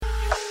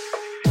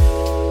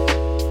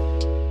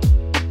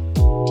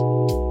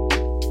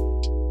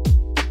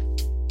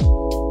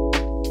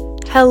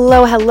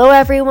Hello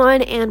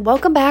everyone, and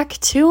welcome back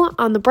to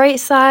On the Bright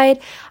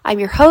Side. I'm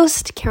your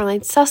host,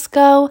 Caroline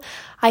Susko.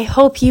 I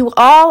hope you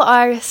all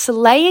are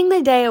slaying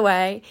the day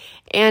away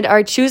and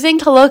are choosing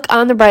to look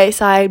on the bright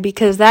side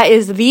because that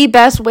is the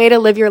best way to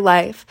live your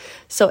life.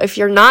 So if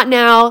you're not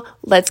now,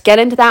 let's get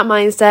into that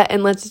mindset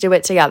and let's do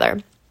it together.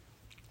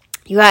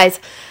 You guys,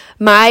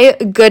 my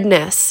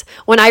goodness,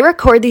 when I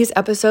record these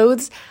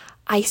episodes,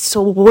 I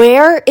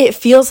swear it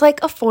feels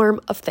like a form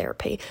of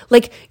therapy.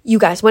 Like, you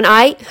guys,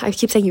 I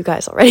keep saying you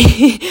guys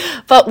already,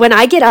 but when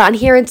I get on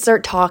here and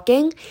start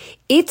talking,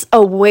 it's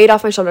a weight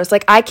off my shoulders.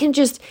 Like, I can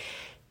just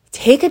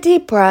take a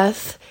deep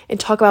breath and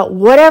talk about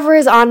whatever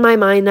is on my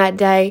mind that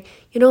day,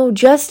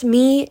 just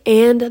me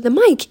and the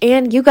mic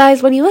and you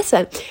guys when you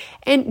listen.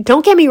 And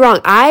don't get me wrong,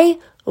 I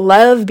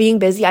love being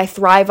busy. I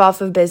thrive off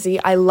of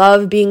busy. I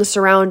love being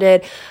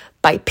surrounded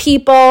by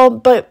people,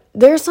 but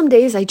there's some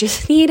days I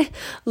just need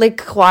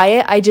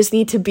quiet. I just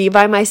need to be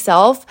by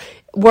myself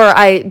where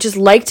I just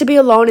like to be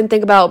alone and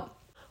think about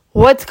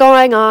what's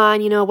going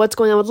on, what's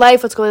going on with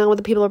life, what's going on with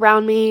the people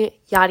around me,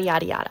 yada,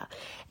 yada, yada.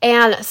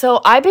 And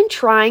so I've been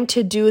trying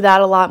to do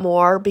that a lot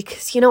more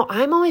because,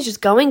 I'm always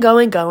just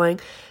going.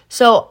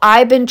 So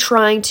I've been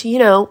trying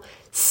to,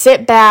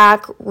 sit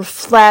back,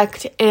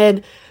 reflect,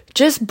 and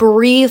just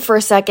breathe for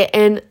a second.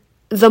 And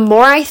the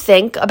more I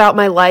think about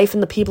my life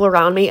and the people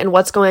around me and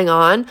what's going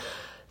on,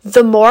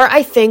 the more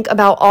I think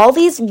about all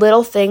these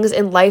little things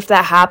in life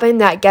that happen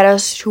that get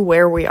us to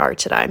where we are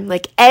today.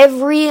 Like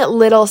every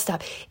little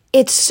step.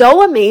 It's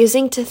so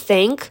amazing to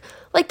think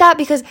like that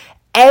because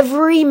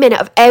every minute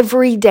of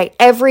every day,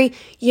 every,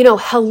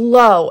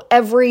 hello,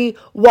 every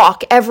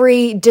walk,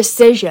 every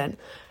decision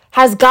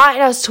has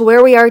gotten us to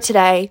where we are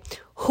today,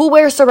 who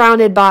we're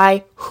surrounded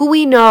by, who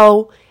we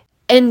know,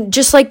 and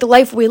just the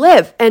life we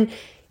live. And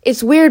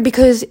it's weird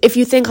because if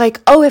you think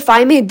if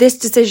I made this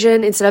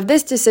decision instead of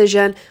this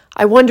decision,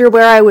 I wonder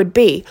where I would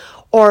be.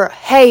 Or,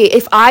 hey,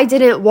 if I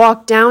didn't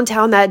walk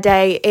downtown that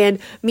day and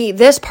meet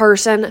this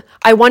person,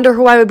 I wonder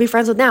who I would be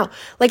friends with now.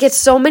 It's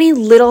so many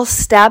little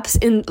steps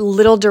in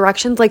little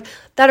directions,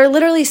 that are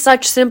literally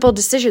such simple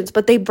decisions,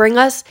 but they bring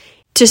us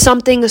to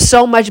something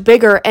so much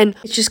bigger. And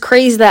it's just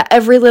crazy that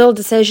every little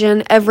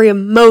decision, every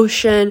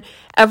emotion,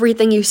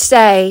 everything you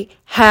say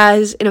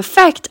has an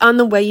effect on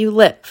the way you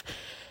live.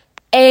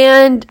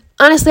 And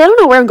honestly, I don't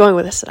know where I'm going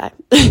with this today.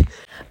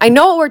 I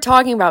know what we're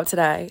talking about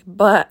today,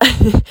 but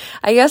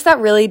I guess that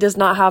really does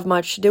not have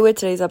much to do with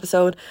today's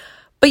episode.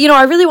 But,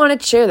 I really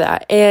wanted to share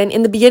that. And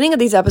in the beginning of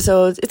these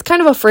episodes, it's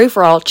kind of a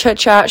free-for-all,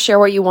 chit-chat, share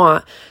what you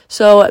want.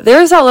 So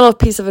there's that little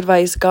piece of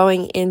advice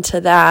going into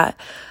that.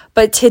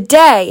 But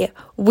today,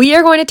 we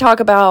are going to talk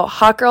about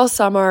Hot Girl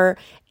Summer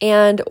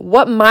and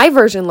what my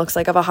version looks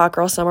like of a Hot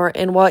Girl Summer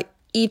and what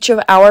each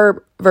of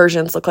our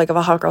versions look like of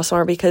a hot girl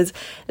summer, because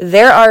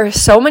there are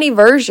so many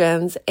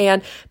versions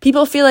and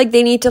people feel like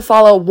they need to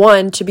follow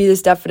one to be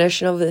this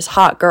definition of this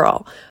hot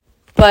girl.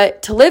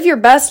 But to live your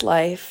best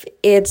life,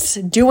 it's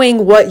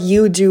doing what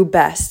you do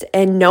best,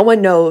 and no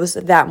one knows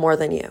that more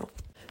than you.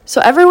 So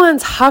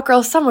everyone's hot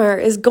girl summer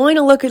is going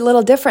to look a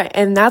little different,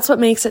 and that's what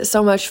makes it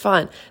so much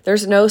fun.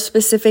 There's no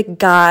specific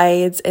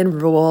guides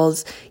and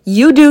rules.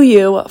 You do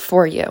you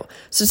for you.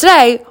 So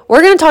today,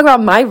 we're going to talk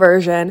about my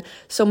version,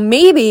 so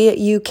maybe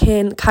you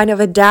can kind of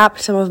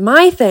adapt some of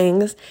my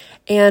things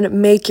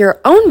and make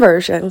your own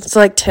version.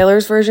 So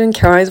Taylor's version,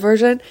 Caroline's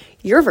version,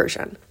 your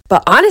version.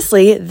 But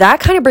honestly, that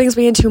kind of brings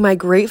me into my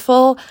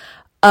grateful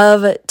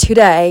of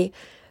today.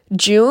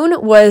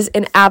 June was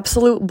an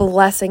absolute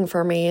blessing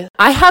for me.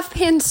 I have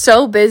been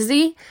so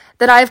busy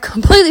that I've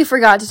completely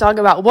forgot to talk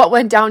about what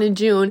went down in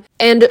June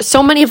and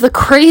so many of the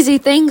crazy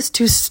things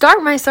to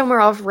start my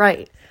summer off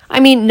right. I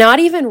mean, not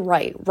even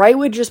right. Right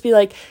would just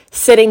be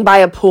sitting by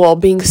a pool,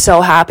 being so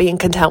happy and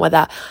content with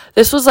that.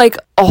 This was a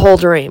whole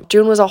dream.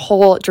 June was a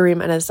whole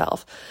dream in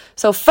itself.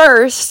 So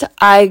first,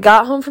 I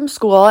got home from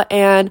school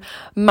and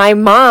my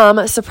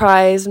mom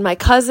surprised my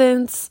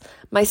cousins,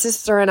 my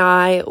sister, and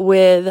I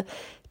with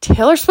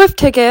Taylor Swift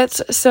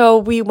tickets. So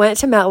we went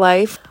to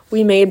MetLife,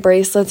 we made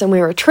bracelets, and we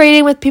were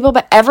trading with people,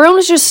 but everyone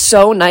was just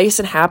so nice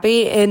and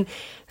happy, and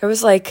there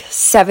was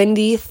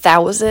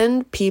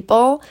 70,000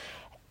 people,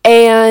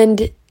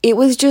 and it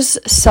was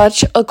just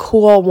such a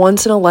cool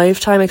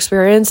once-in-a-lifetime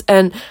experience,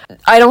 and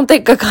I don't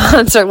think a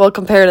concert will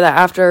compare to that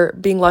after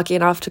being lucky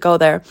enough to go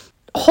there.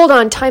 Hold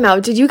on, time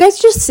out. Did you guys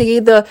just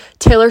see the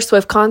Taylor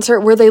Swift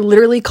concert where they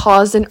literally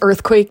caused an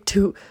earthquake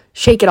to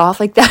shake it off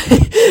like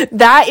that?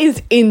 That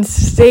is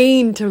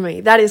insane to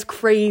me. That is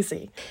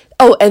crazy.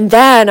 Oh, and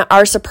then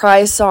our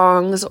surprise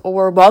songs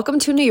were Welcome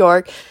to New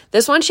York.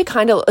 This one she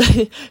kind of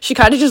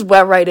just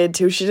went right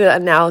into. She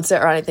didn't announce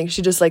it or anything.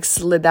 She just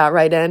slid that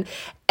right in.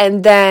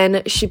 And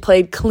then she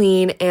played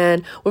Clean,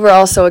 and we were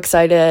all so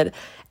excited.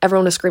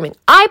 Everyone was screaming.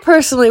 I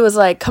personally was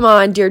come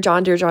on, Dear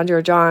John, Dear John,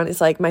 Dear John is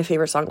my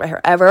favorite song by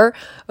her ever.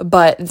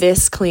 But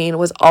this Clean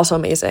was also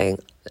amazing.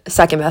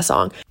 Second best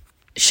song.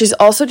 She's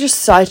also just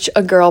such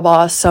a girl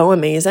boss, so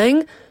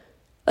amazing.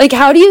 Like,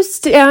 how do you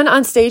stand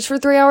on stage for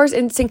 3 hours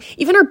and sing?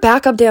 Even our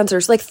backup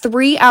dancers, like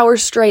 3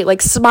 hours straight,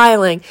 like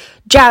smiling,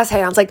 jazz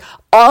hands, like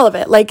all of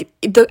it. Like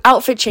the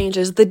outfit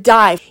changes, the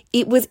dive.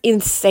 It was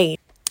insane.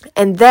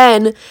 And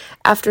then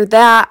after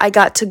that, I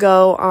got to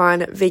go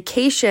on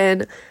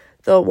vacation.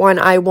 The one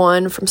I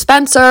won from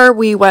Spencer.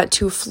 We went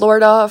to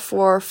Florida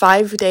for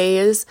 5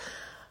 days,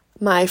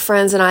 my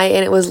friends and I,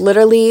 and it was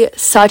literally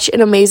such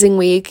an amazing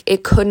week. I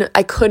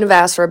couldn't have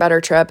asked for a better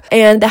trip.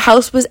 And the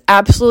house was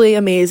absolutely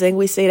amazing.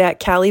 We stayed at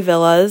Cali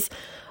Villas.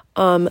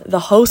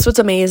 The host was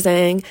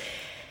amazing.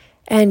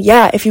 And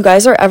yeah, if you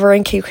guys are ever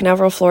in Cape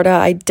Canaveral, Florida,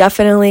 I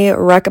definitely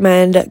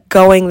recommend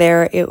going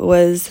there. It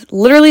was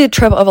literally a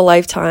trip of a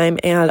lifetime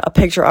and a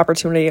picture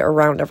opportunity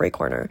around every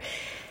corner.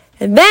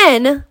 And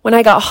then when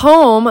I got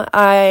home,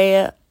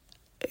 I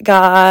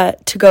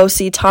got to go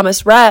see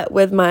Thomas Rhett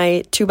with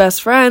my 2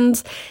 best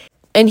friends.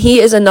 And he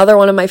is another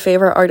one of my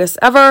favorite artists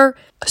ever.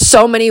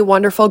 So many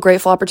wonderful,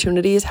 grateful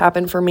opportunities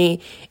happened for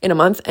me in a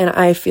month. And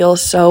I feel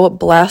so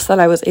blessed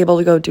that I was able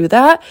to go do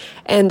that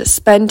and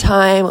spend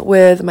time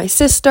with my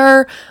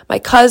sister, my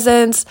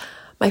cousins,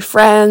 my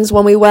friends.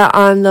 When we went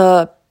on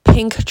the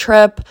pink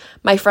trip,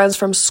 my friends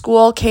from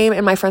school came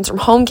and my friends from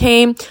home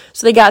came,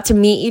 so they got to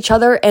meet each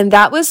other, and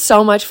that was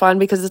so much fun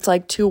because it's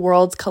like 2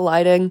 worlds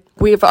colliding.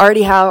 We've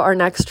already have our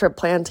next trip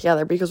planned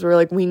together because we're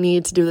like, we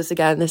need to do this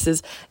again. This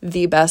is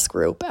the best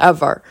group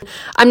ever.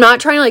 I'm not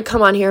trying to like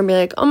come on here and be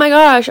like, oh my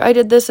gosh, I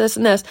did this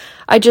and this.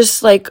 I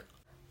just like,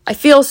 I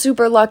feel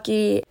super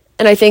lucky,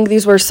 and I think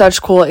these were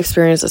such cool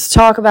experiences to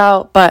talk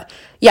about. But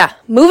yeah,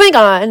 moving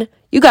on,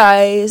 you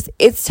guys,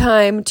 it's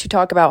time to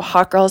talk about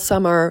Hot Girl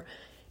Summer,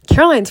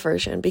 Caroline's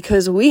version,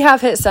 because we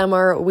have hit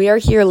summer. We are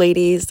here,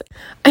 ladies.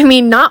 I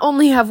mean, not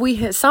only have we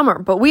hit summer,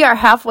 but we are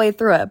halfway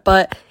through it.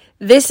 But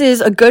this is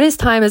a good as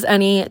time as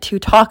any to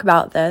talk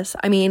about this.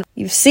 I mean,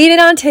 you've seen it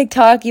on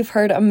TikTok. You've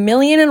heard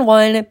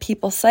 1,000,001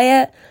 people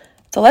say it.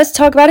 So let's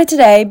talk about it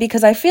today,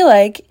 because I feel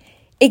like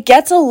it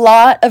gets a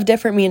lot of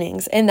different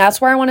meanings. And that's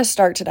where I want to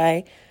start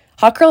today.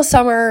 Hot Girl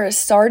Summer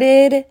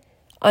started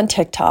on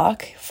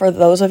TikTok, for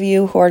those of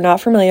you who are not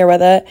familiar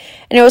with it.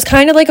 And it was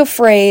kind of like a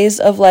phrase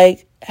of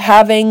like,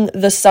 having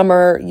the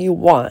summer you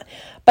want.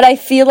 But I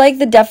feel like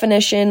the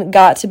definition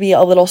got to be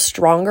a little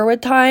stronger with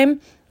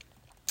time.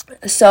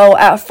 So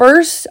at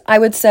first, I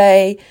would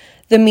say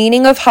the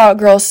meaning of Hot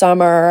Girl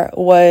Summer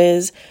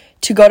was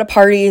to go to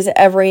parties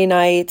every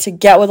night, to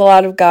get with a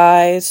lot of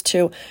guys,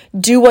 to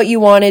do what you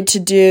wanted to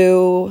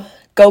do,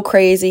 go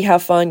crazy,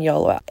 have fun,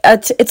 YOLO.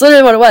 It's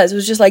literally what it was. It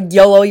was just like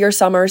YOLO your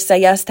summer, say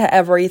yes to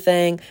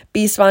everything,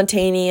 be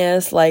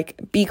spontaneous,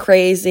 like be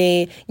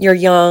crazy, you're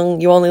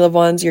young, you only live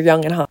once, you're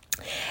young and hot.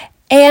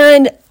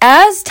 And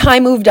as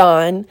time moved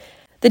on,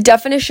 the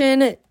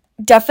definition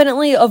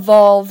definitely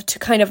evolved to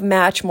kind of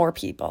match more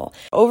people.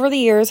 Over the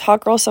years,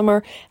 Hot Girl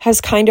Summer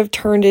has kind of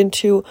turned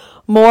into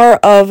more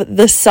of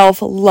the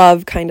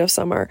self-love kind of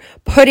summer,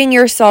 putting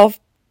yourself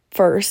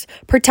first,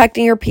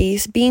 protecting your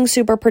peace, being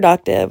super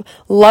productive,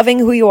 loving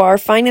who you are,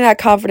 finding that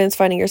confidence,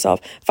 finding yourself,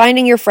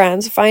 finding your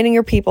friends, finding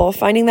your people,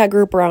 finding that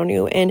group around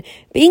you, and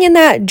being in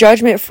that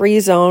judgment-free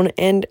zone.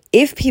 And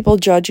if people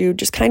judge you,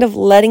 just kind of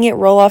letting it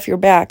roll off your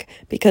back,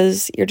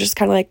 because you're just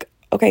kind of like,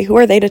 okay, who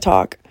are they to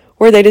talk?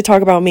 Who are they to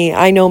talk about me?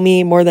 I know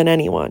me more than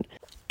anyone.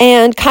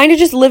 And kind of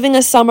just living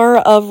a summer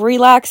of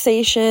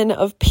relaxation,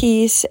 of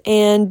peace,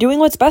 and doing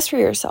what's best for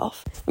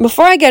yourself. And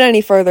before I get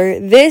any further,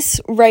 this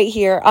right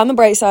here on the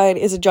bright side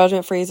is a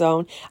judgment-free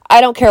zone.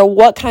 I don't care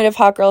what kind of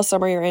hot girl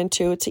summer you're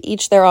into, to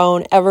each their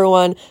own.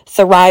 Everyone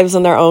thrives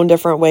in their own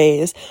different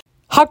ways.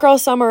 Hot girl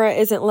summer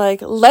isn't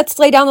like, let's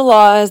lay down the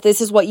laws. This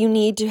is what you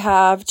need to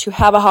have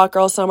a hot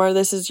girl summer.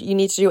 This is, you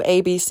need to do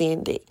A, B, C,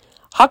 and D.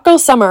 Hot girl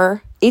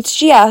summer,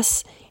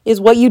 HGS,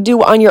 is what you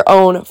do on your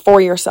own for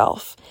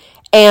yourself.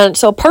 And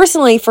so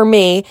personally for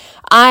me,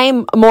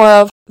 I'm more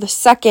of the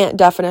second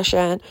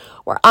definition,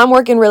 where I'm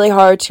working really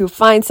hard to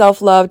find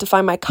self-love, to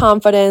find my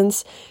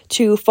confidence,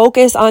 to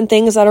focus on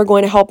things that are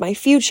going to help my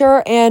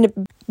future,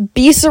 and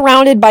be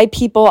surrounded by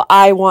people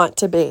I want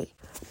to be.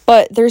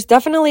 But there's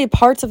definitely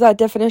parts of that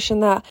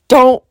definition that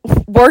don't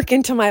work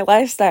into my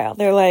lifestyle.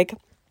 They're like,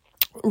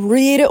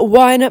 read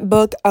 1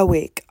 book a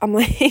week. I'm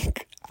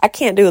like, I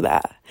can't do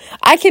that.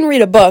 I can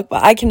read a book,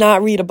 but I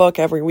cannot read a book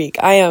every week.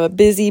 I am a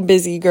busy,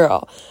 busy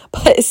girl.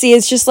 But see,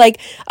 it's just like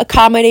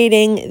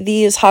accommodating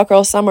these hot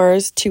girl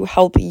summers to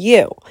help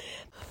you.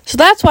 So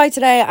that's why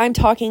today I'm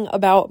talking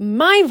about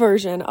my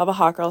version of a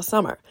hot girl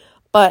summer.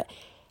 But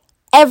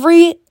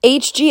every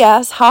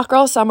HGS hot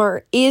girl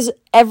summer is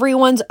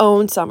everyone's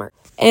own summer.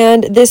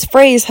 And this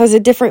phrase has a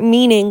different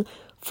meaning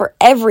for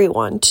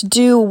everyone to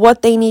do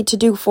what they need to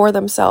do for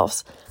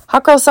themselves.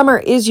 Hot girl summer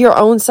is your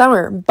own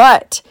summer,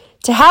 but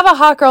to have a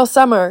hot girl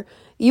summer,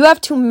 you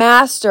have to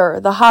master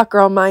the hot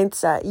girl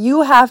mindset.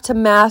 You have to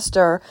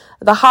master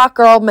the hot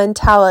girl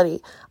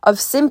mentality of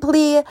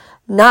simply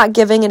not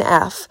giving an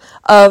F,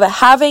 of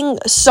having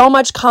so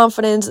much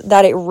confidence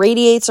that it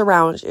radiates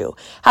around you,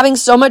 having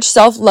so much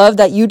self-love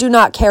that you do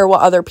not care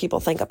what other people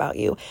think about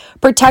you,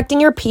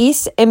 protecting your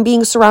peace and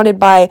being surrounded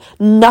by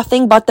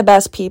nothing but the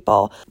best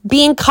people,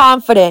 being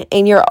confident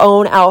in your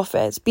own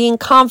outfits, being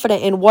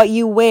confident in what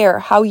you wear,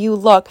 how you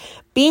look,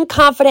 being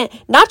confident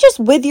not just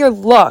with your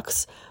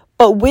looks,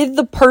 but with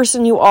the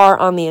person you are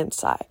on the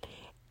inside.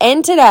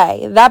 And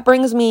today, that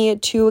brings me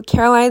to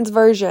Caroline's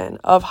version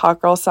of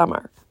Hot Girl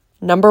Summer.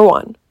 Number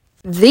 1,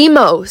 the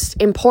most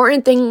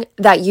important thing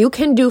that you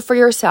can do for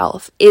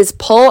yourself is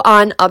pull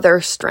on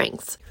other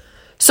strengths.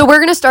 So we're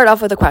going to start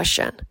off with a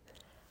question.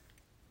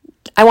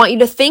 I want you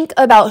to think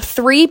about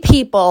 3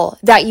 people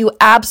that you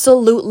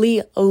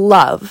absolutely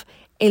love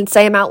and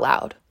say them out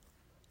loud.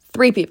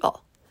 3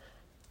 people.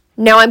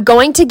 Now I'm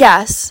going to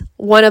guess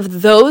one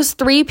of those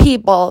 3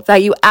 people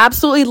that you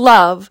absolutely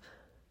love,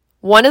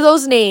 one of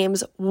those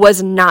names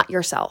was not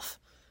yourself.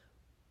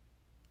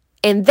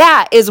 And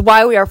that is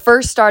why we are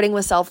first starting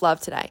with self-love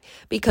today.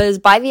 Because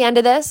by the end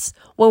of this,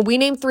 when we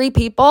name 3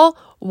 people,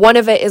 one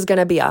of it is going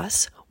to be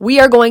us. We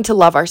are going to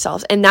love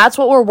ourselves. And that's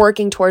what we're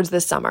working towards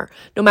this summer.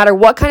 No matter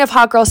what kind of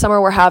hot girl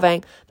summer we're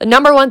having, the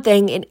number one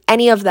thing in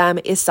any of them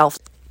is self.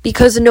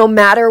 Because no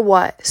matter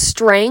what,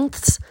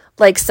 strengths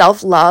like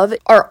self-love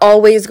are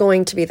always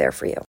going to be there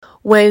for you.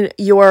 When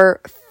your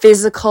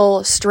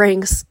physical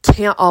strengths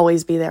can't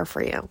always be there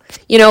for you.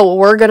 You know,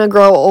 we're going to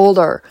grow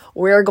older.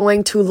 We're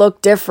going to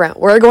look different.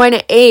 We're going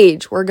to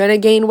age. We're going to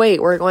gain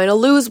weight. We're going to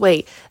lose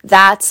weight.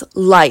 That's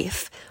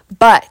life.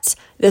 But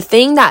the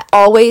thing that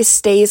always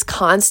stays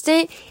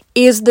constant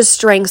is the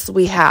strengths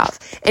we have.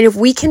 And if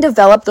we can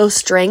develop those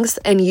strengths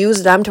and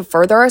use them to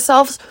further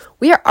ourselves,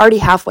 we are already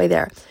halfway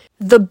there.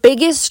 The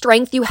biggest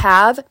strength you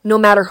have, no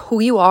matter who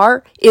you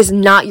are, is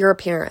not your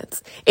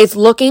appearance. It's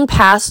looking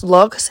past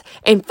looks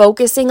and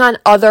focusing on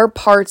other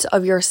parts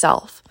of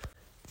yourself.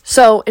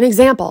 So, an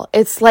example,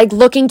 it's like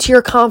looking to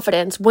your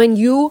confidence. When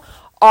you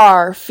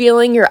are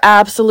feeling your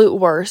absolute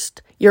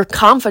worst, your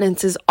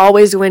confidence is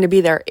always going to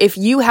be there. If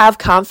you have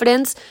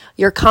confidence,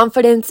 your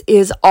confidence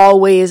is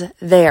always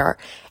there.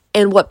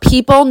 And what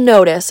people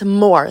notice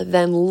more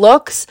than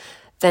looks,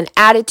 than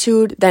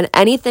attitude, than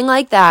anything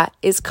like that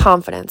is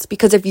confidence.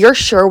 Because if you're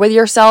sure with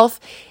yourself,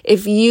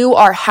 if you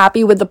are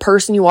happy with the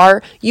person you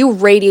are, you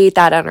radiate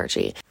that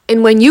energy.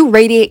 And when you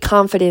radiate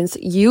confidence,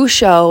 you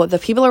show the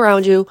people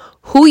around you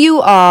who you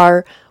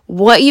are,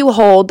 what you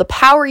hold, the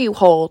power you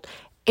hold,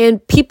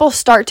 and people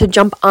start to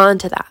jump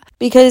onto that.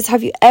 Because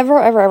have you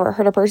ever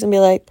heard a person be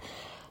like,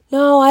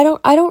 no, I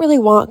don't really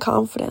want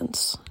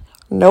confidence?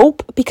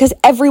 Nope, because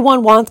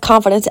everyone wants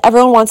confidence.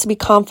 Everyone wants to be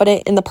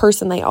confident in the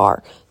person they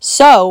are.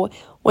 So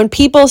when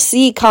people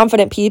see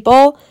confident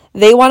people,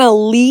 they want to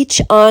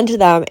leech onto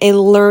them and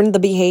learn the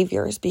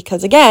behaviors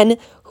because, again,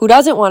 who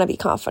doesn't want to be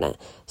confident?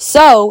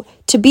 So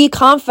to be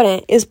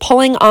confident is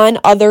pulling on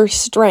other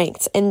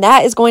strengths, and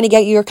that is going to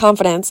get you your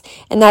confidence,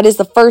 and that is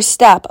the first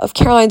step of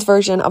Caroline's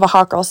version of a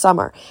hot girl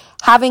summer,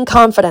 having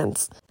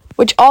confidence,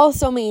 which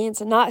also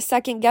means not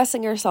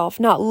second-guessing yourself,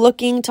 not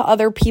looking to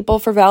other people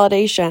for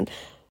validation,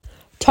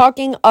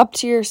 talking up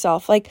to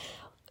yourself. Like,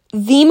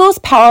 the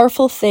most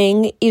powerful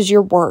thing is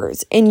your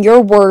words, and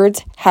your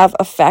words have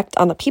effect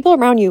on the people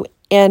around you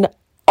and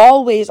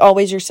always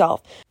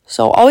yourself.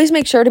 So always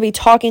make sure to be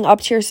talking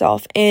up to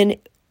yourself. And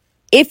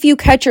if you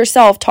catch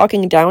yourself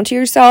talking down to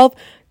yourself,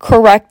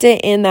 correct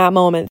it in that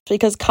moment,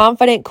 because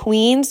confident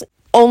queens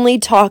only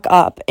talk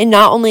up, and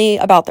not only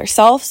about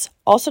themselves,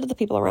 also to the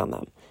people around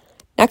them.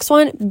 Next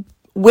one,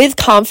 with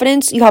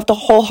confidence, you have to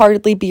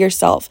wholeheartedly be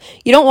yourself.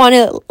 You don't want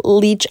to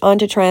leech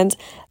onto trends.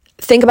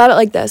 Think about it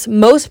like this.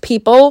 Most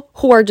people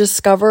who are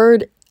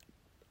discovered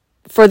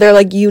for their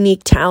like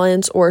unique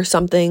talents or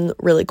something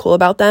really cool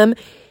about them,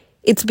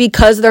 it's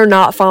because they're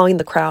not following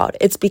the crowd.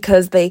 It's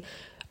because they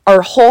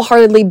are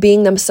wholeheartedly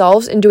being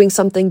themselves and doing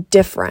something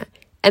different.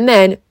 And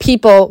then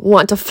people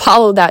want to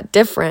follow that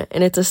different,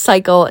 and it's a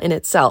cycle in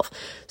itself.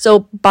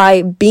 So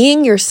by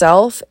being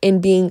yourself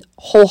and being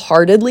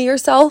wholeheartedly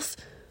yourself,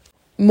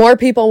 more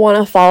people want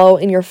to follow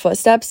in your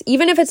footsteps,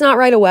 even if it's not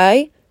right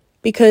away,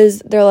 because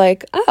they're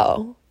like,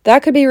 oh,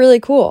 that could be really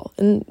cool.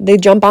 And they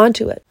jump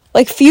onto it.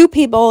 Like, few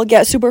people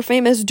get super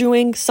famous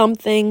doing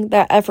something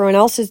that everyone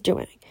else is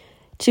doing.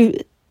 To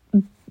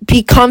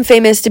become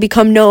famous, to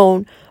become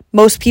known,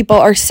 most people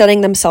are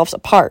setting themselves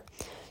apart.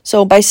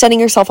 So by setting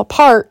yourself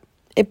apart,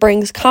 it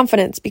brings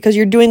confidence because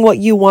you're doing what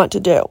you want to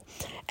do.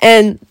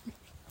 And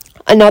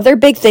another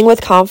big thing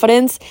with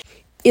confidence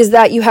is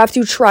that you have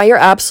to try your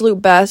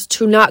absolute best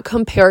to not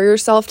compare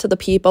yourself to the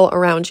people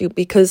around you,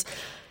 because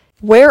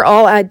we're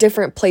all at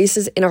different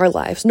places in our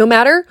lives. No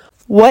matter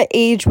what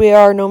age we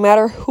are, no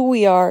matter who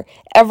we are,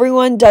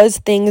 everyone does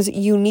things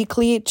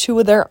uniquely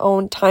to their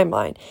own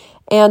timeline.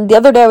 And the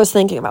other day I was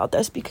thinking about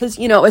this because,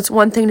 you know, it's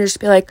one thing to just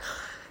be like,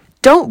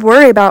 don't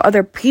worry about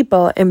other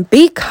people and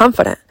be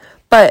confident.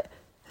 But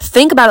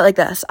think about it like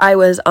this. I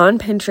was on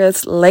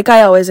Pinterest, like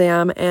I always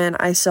am, and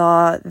I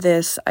saw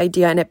this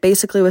idea, and it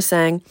basically was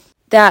saying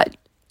that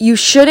you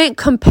shouldn't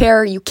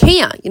compare. You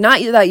can't.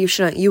 Not that you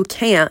shouldn't. You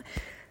can't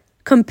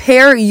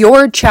compare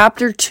your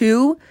chapter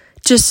 2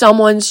 to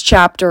someone's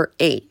chapter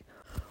 8.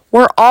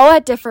 We're all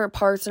at different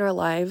parts in our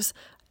lives,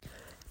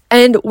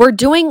 and we're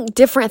doing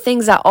different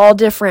things at all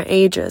different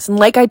ages. And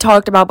like I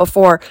talked about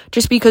before,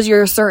 just because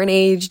you're a certain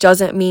age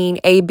doesn't mean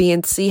A, B,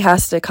 and C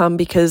has to come,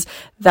 because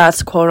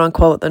that's quote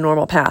unquote the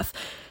normal path.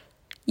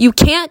 You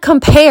can't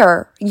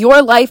compare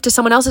your life to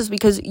someone else's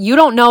because you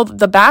don't know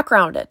the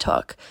background it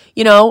took.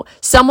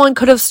 Someone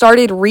could have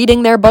started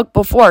reading their book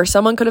before.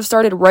 Someone could have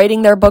started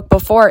writing their book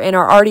before and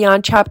are already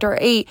on chapter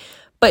 8.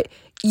 But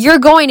you're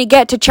going to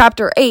get to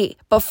chapter 8.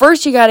 But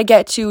first you got to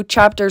get to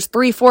chapters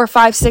 3, 4,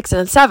 5, 6,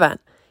 and 7.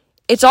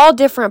 It's all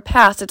different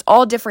paths. It's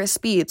all different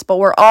speeds. But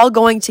we're all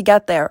going to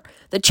get there.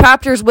 The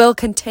chapters will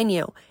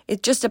continue.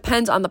 It just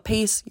depends on the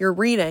pace you're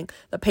reading,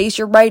 the pace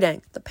you're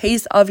writing, the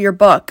pace of your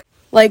book.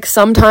 Like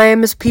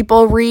sometimes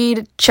people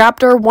read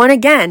chapter 1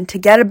 again to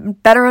get a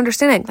better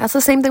understanding. That's the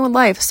same thing with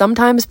life.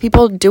 Sometimes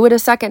people do it a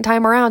second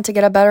time around to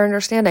get a better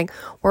understanding.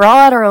 We're all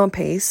at our own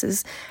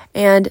paces.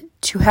 And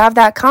to have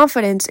that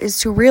confidence is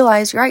to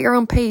realize you're at your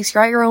own pace.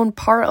 You're at your own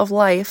part of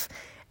life.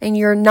 And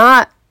you're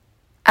not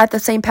at the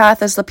same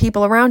path as the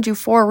people around you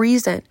for a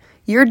reason.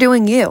 You're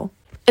doing you.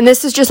 And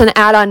this is just an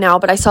add-on now,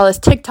 but I saw this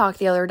TikTok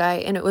the other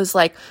day and it was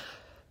like,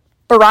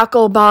 Barack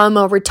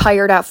Obama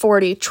retired at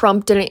 40.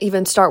 Trump didn't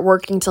even start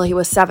working till he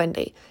was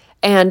 70.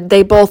 And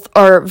they both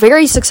are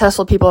very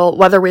successful people,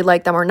 whether we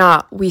like them or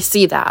not. We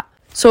see that.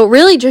 So it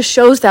really just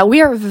shows that we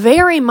are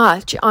very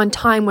much on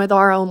time with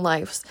our own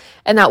lives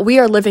and that we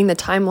are living the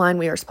timeline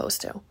we are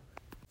supposed to.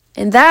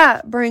 And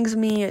that brings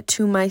me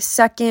to my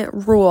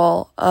second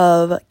rule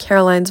of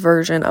Caroline's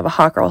version of a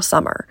hot girl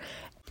summer.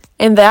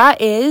 And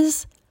that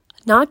is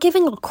not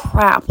giving a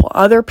crap what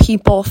other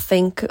people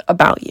think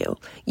about you.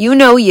 You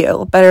know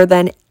you better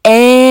than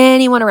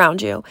anyone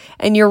around you.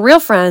 And your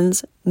real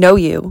friends know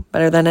you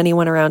better than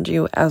anyone around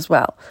you as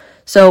well.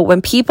 So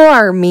when people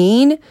are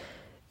mean,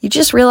 you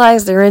just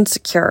realize they're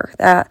insecure.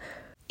 That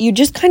you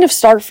just kind of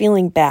start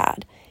feeling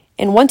bad.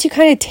 And once you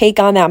kind of take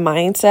on that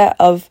mindset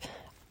of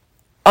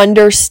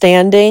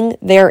understanding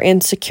their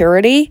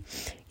insecurity,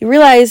 you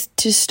realize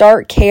to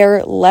start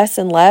care less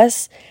and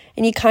less.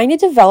 And you kind of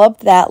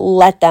develop that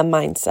let them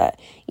mindset.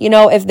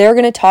 If they're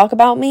going to talk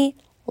about me,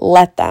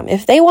 let them.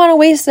 If they want to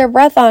waste their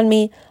breath on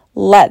me,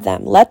 let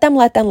them. Let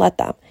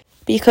them.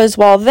 Because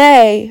while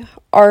they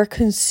are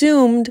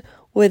consumed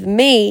with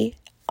me,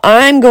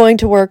 I'm going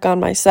to work on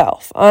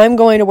myself. I'm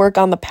going to work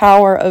on the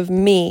power of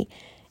me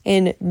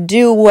and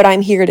do what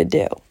I'm here to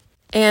do.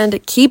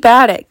 And keep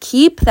at it.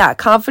 Keep that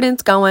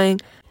confidence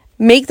going.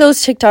 Make those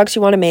TikToks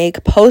you want to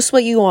make. Post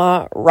what you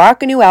want.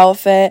 Rock a new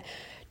outfit.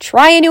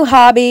 Try a new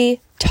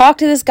hobby. Talk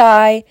to this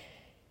guy.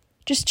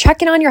 Just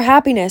check in on your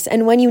happiness.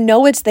 And when you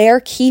know it's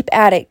there, keep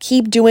at it.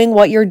 Keep doing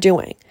what you're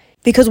doing.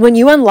 Because when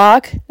you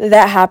unlock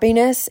that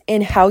happiness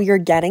and how you're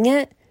getting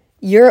it,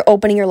 you're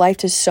opening your life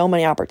to so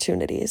many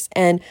opportunities.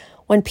 And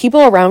when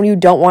people around you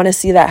don't want to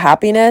see that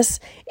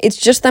happiness, it's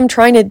just them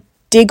trying to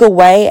dig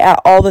away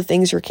at all the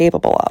things you're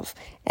capable of.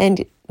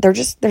 And they're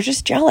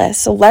just jealous.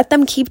 So let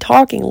them keep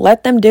talking.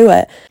 Let them do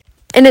it.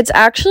 And it's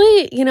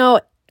actually,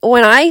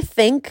 when I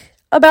think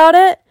about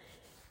it,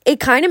 it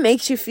kind of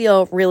makes you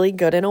feel really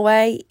good in a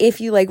way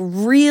if you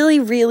really,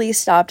 really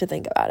stop to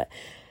think about it.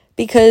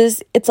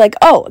 Because it's like,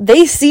 oh,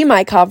 they see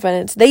my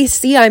confidence. They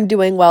see I'm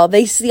doing well.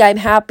 They see I'm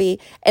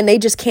happy and they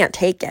just can't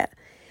take it.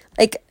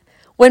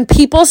 When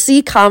people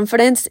see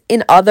confidence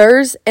in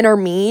others and are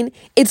mean,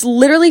 it's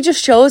literally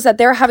just shows that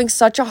they're having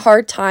such a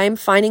hard time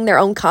finding their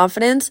own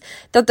confidence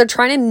that they're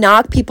trying to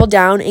knock people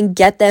down and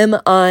get them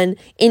on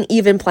an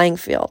even playing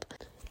field.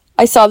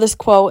 I saw this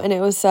quote and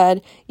it was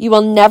said, you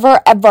will never,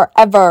 ever,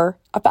 ever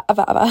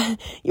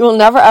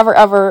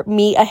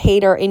meet a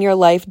hater in your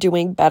life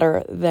doing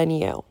better than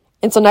you.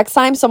 And so next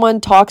time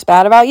someone talks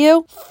bad about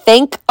you,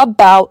 think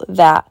about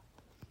that.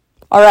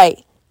 All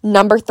right,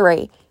 number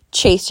 3,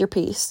 chase your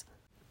peace.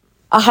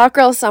 A hot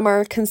girl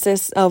summer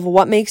consists of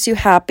what makes you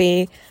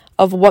happy,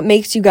 of what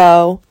makes you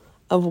go,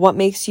 of what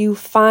makes you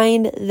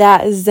find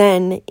that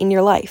zen in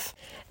your life.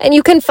 And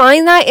you can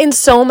find that in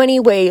so many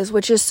ways,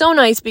 which is so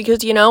nice because,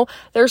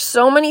 there's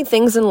so many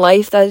things in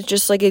life that is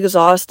just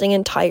exhausting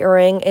and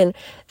tiring and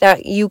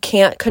that you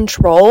can't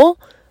control.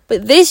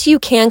 But this you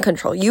can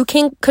control. You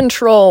can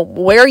control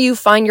where you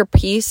find your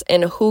peace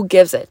and who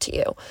gives it to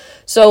you.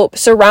 So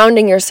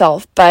surrounding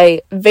yourself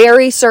by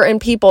very certain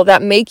people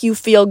that make you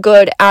feel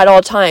good at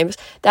all times,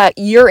 that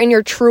you're in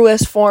your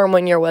truest form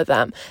when you're with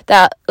them,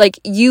 that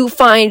you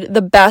find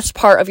the best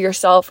part of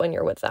yourself when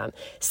you're with them.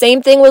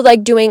 Same thing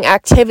with doing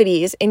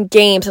activities and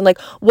games and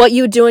what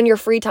you do in your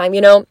free time,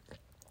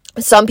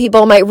 Some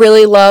people might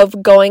really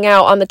love going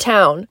out on the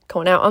town,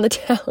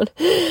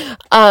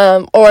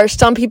 or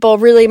some people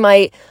really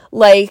might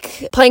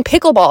like playing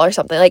pickleball or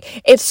something.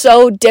 It's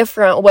so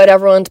different what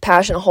everyone's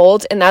passion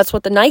holds, and that's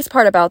what the nice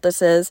part about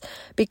this is,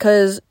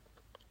 because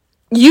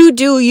you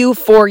do you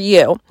for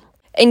you,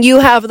 and you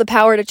have the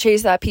power to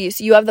chase that peace.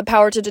 You have the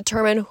power to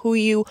determine who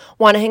you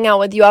want to hang out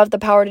with. You have the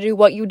power to do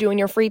what you do in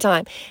your free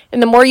time,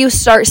 and the more you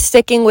start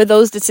sticking with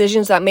those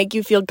decisions that make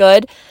you feel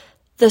good,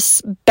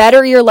 the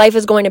better your life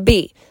is going to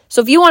be.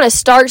 So if you want to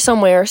start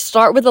somewhere,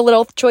 start with the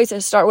little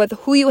choices. Start with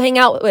who you hang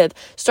out with.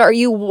 Start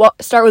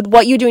with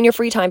what you do in your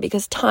free time,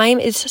 because time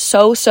is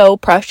so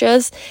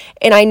precious.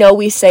 And I know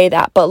we say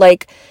that, but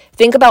like,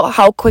 think about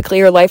how quickly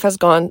your life has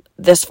gone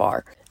this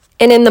far.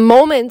 And in the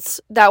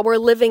moments that we're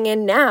living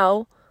in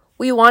now,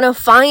 we want to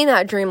find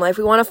that dream life.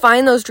 We want to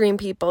find those dream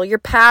people, your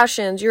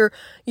passions,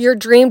 your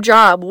dream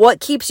job, what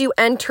keeps you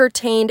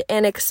entertained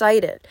and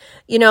excited.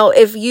 You know,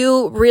 if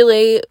you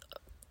really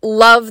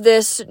love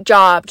this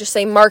job, just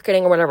say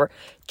marketing or whatever,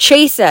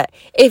 chase it.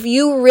 If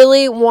you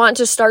really want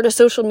to start a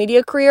social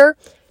media career,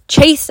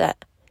 chase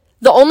it.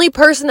 The only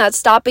person that's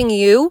stopping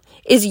you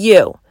is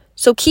you.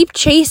 So keep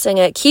chasing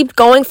it, keep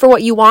going for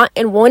what you want,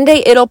 and one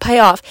day it'll pay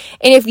off.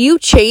 And if you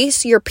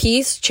chase your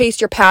peace,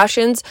 chase your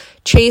passions,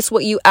 chase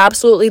what you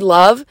absolutely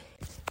love,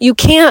 you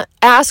can't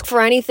ask for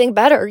anything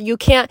better.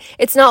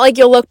 It's not like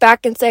you'll look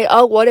back and say,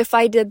 oh, what if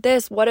I did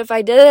this? What if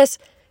I did this?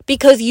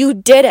 Because you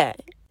did it.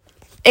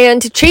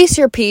 And to chase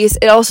your peace,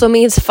 it also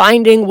means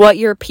finding what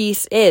your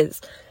peace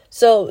is.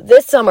 So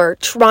this summer,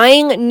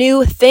 trying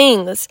new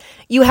things.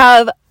 You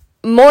have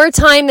more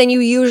time than you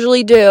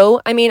usually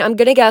do. I mean, I'm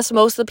going to guess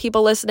most of the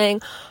people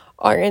listening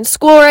are in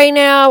school right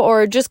now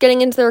or just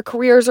getting into their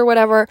careers or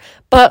whatever.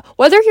 But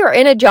whether you're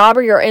in a job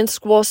or you're in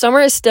school, summer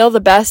is still the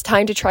best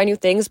time to try new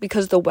things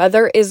because the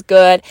weather is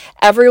good.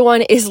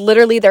 Everyone is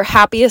literally their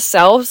happiest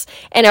selves,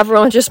 and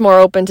everyone's just more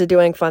open to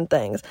doing fun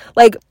things.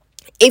 Like,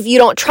 if you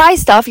don't try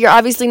stuff, you're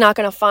obviously not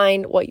going to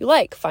find what you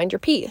like, find your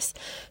peace.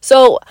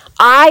 So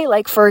I,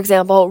 like, for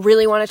example,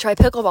 really want to try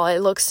pickleball. It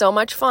looks so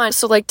much fun.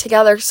 So, like,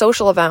 together,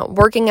 social event,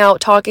 working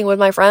out, talking with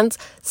my friends,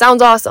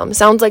 sounds awesome.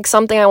 Sounds like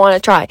something I want to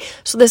try.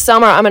 So this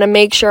summer, I'm going to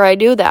make sure I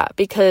do that,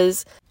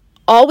 because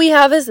all we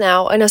have is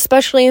now, and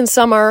especially in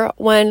summer,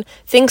 when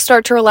things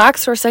start to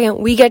relax for a second,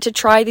 we get to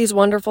try these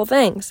wonderful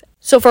things.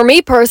 So for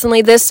me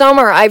personally, this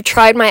summer, I've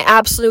tried my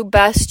absolute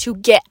best to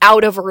get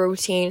out of a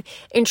routine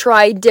and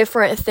try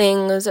different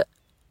things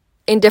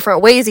in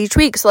different ways each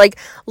week. So like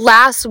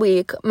last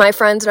week, my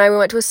friends and I, we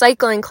went to a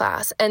cycling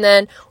class, and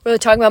then we were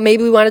talking about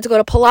maybe we wanted to go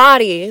to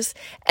Pilates.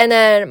 And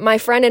then my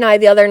friend and I,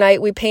 the other night,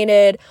 we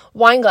painted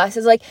wine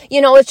glasses. Like,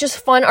 you know, it's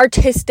just fun,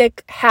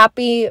 artistic,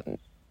 happy,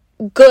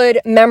 good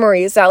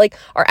memories that like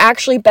are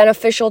actually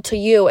beneficial to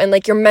you and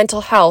like your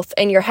mental health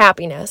and your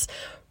happiness,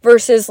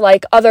 versus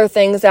like other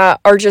things that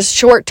are just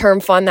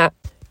short-term fun that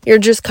you're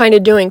just kind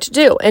of doing to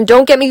do. And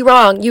don't get me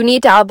wrong, you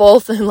need to have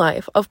both in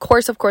life. Of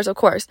course.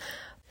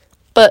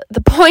 But the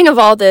point of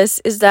all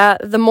this is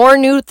that the more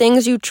new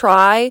things you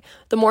try,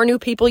 the more new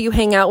people you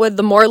hang out with,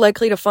 the more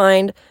likely to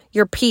find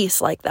your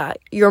peace like that.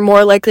 You're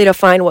more likely to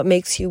find what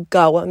makes you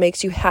go, what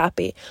makes you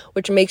happy,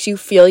 which makes you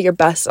feel your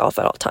best self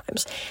at all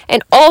times.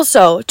 And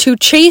also, to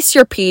chase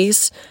your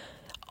peace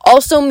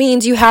also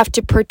means you have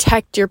to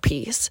protect your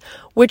peace,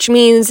 which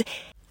means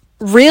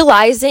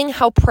realizing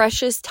how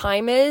precious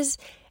time is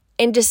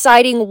and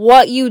deciding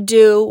what you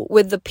do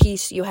with the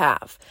peace you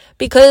have.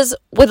 Because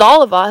with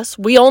all of us,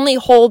 we only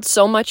hold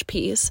so much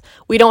peace.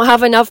 We don't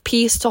have enough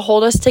peace to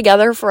hold us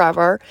together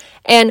forever.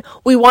 And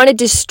we want to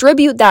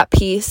distribute that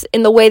peace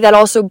in the way that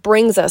also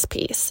brings us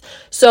peace.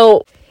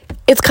 So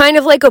it's kind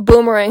of like a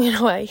boomerang in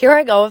a way. Here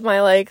I go with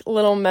my like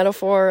little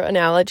metaphor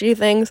analogy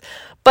things.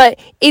 But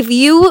if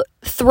you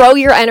throw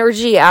your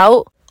energy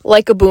out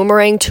like a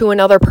boomerang to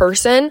another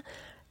person,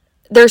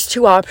 there's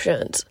two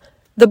options.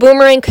 The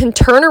boomerang can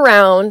turn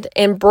around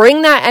and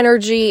bring that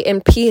energy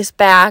and peace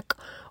back,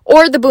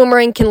 or the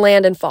boomerang can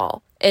land and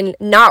fall and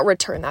not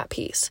return that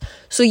peace.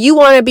 So you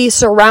want to be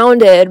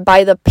surrounded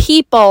by the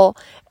people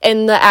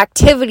and the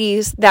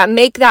activities that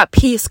make that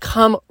peace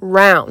come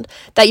round,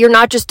 that you're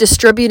not just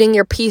distributing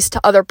your peace to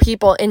other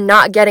people and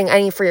not getting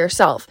any for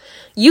yourself.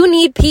 You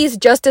need peace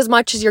just as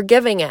much as you're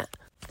giving it.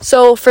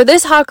 So for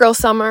this hot girl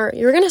summer,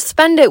 you're going to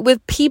spend it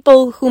with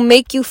people who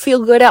make you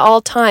feel good at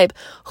all time,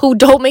 who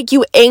don't make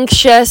you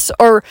anxious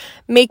or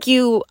make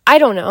you, I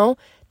don't know,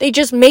 they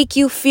just make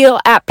you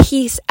feel at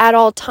peace at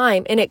all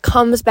time, and it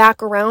comes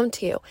back around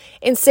to you.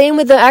 And same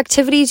with the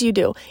activities you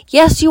do.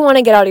 Yes, you want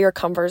to get out of your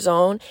comfort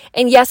zone,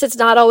 and yes, it's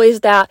not always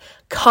that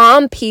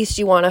calm peace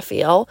you want to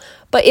feel,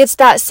 but it's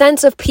that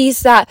sense of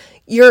peace that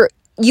you're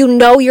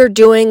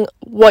doing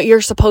what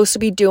you're supposed to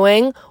be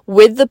doing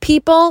with the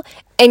people,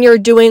 and you're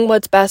doing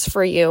what's best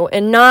for you,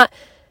 and not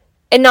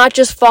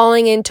just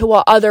falling into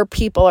what other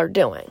people are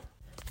doing.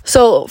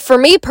 So for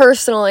me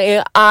personally,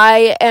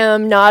 I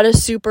am not a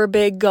super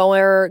big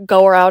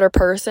goer-outer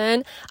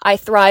person. I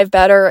thrive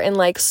better in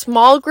like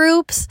small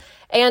groups,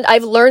 and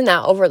I've learned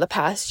that over the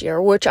past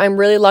year, which I'm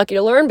really lucky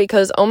to learn,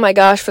 because oh my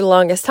gosh, for the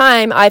longest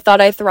time, I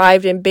thought I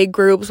thrived in big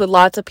groups with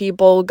lots of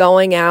people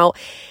going out,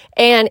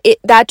 and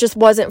that just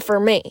wasn't for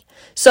me.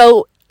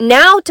 So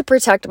now, to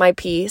protect my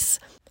peace,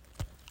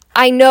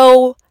 I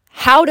know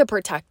how to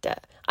protect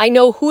it. I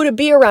know who to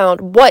be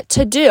around, what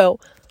to do.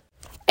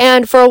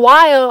 And for a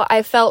while,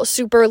 I felt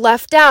super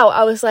left out.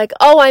 I was like,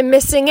 oh, I'm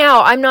missing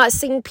out. I'm not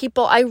seeing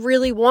people I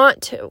really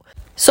want to.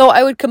 So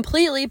I would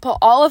completely put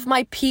all of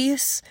my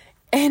peace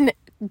and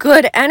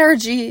good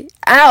energy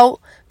out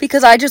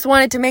because I just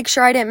wanted to make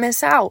sure I didn't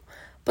miss out.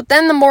 But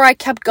then the more I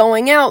kept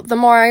going out, the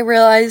more I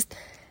realized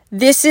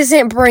this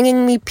isn't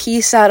bringing me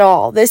peace at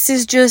all. This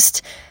is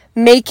just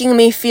making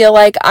me feel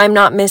like I'm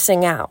not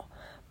missing out.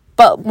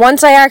 But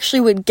once I actually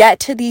would get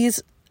to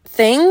these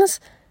things,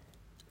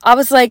 I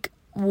was like,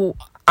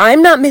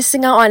 I'm not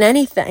missing out on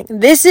anything.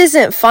 This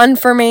isn't fun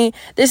for me.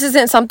 This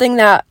isn't something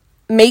that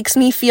makes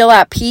me feel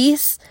at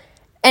peace.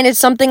 And it's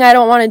something I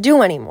don't want to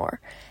do anymore.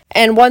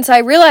 And once I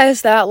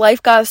realized that,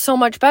 life got so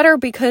much better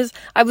because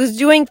I was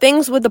doing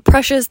things with the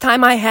precious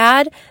time I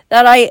had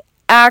that I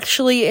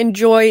actually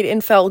enjoyed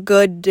and felt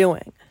good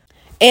doing.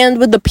 And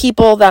with the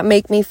people that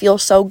make me feel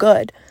so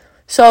good.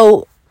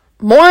 So,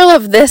 moral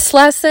of this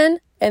lesson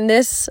and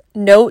this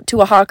note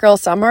to a hot girl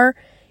summer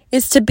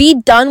is to be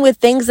done with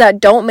things that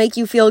don't make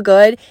you feel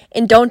good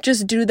and don't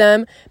just do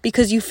them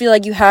because you feel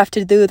like you have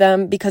to do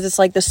them because it's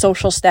like the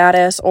social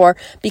status or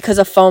because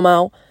of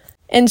FOMO.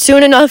 And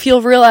soon enough,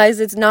 you'll realize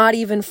it's not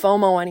even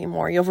FOMO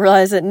anymore. You'll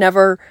realize it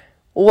never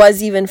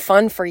was even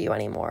fun for you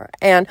anymore.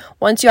 And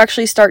once you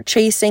actually start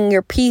chasing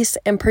your peace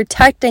and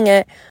protecting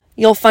it,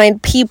 you'll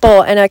find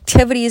people and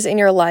activities in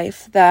your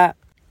life that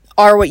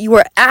are what you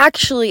were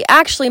actually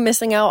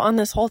missing out on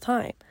this whole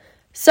time.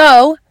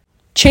 So,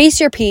 chase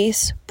your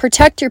peace,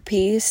 protect your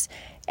peace,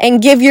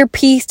 and give your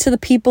peace to the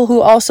people who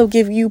also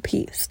give you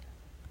peace.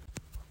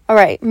 All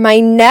right, my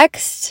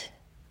next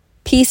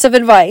piece of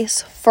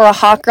advice for a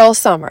hot girl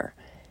summer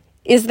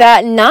is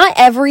that not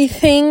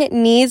everything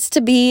needs to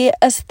be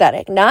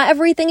aesthetic. Not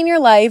everything in your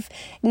life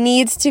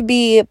needs to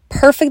be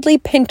perfectly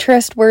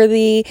Pinterest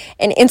worthy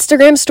and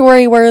Instagram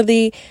story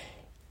worthy.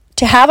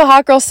 To have a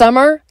hot girl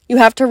summer, you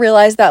have to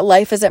realize that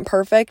life isn't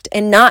perfect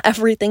and not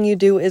everything you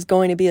do is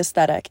going to be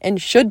aesthetic and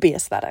should be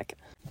aesthetic.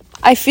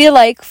 I feel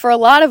like for a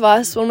lot of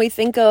us, when we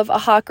think of a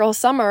hot girl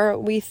summer,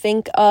 we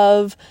think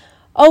of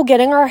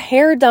getting our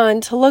hair done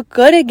to look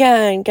good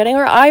again, getting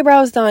our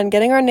eyebrows done,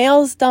 getting our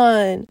nails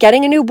done,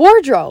 getting a new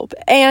wardrobe.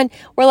 And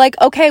we're like,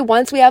 okay,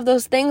 once we have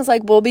those things,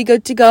 like we'll be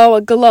good to go,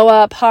 a glow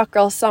up hot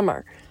girl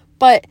summer.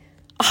 But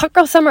a hot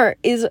girl summer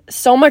is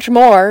so much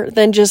more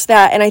than just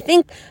that. And I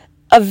think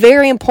a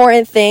very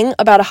important thing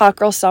about a hot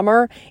girl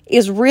summer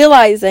is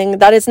realizing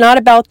that it's not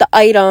about the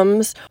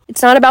items.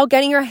 It's not about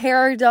getting your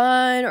hair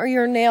done or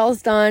your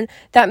nails done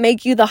that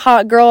make you the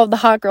hot girl of the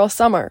hot girl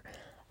summer.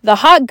 The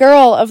hot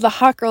girl of the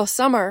hot girl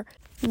summer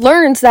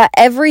learns that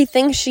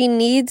everything she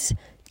needs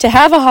to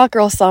have a hot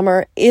girl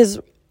summer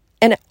is,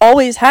 and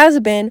always has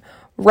been,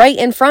 right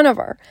in front of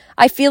her.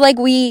 I feel like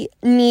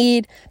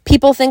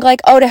people think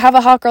like, to have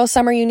a hot girl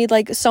summer, you need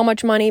like so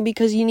much money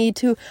because you need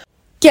to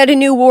get a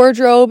new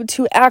wardrobe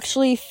to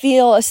actually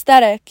feel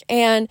aesthetic.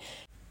 And,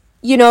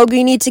 you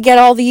need to get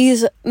all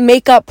these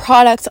makeup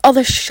products, all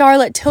the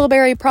Charlotte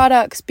Tilbury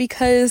products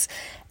because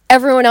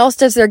everyone else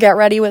does their get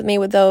ready with me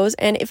with those.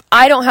 And if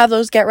I don't have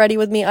those get ready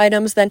with me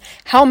items, then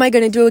how am I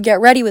going to do a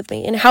get ready with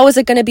me? And how is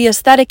it going to be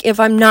aesthetic if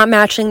I'm not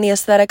matching the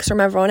aesthetics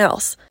from everyone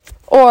else?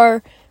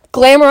 Or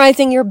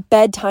glamorizing your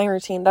bedtime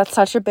routine. That's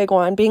such a big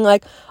one. Being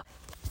like,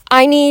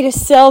 I need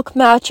silk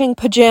matching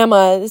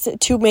pajamas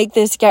to make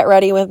this get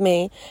ready with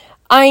me.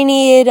 I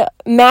need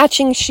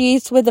matching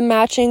sheets with the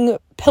matching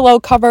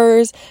pillow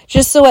covers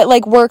just so it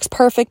like works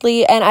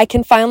perfectly and I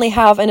can finally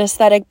have an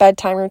aesthetic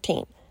bedtime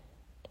routine.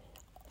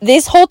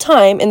 This whole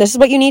time, and this is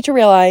what you need to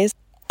realize,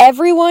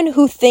 everyone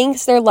who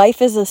thinks their life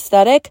is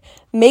aesthetic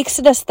makes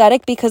it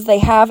aesthetic because they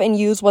have and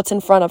use what's in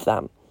front of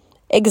them.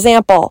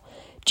 Example,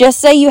 just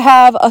say you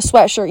have a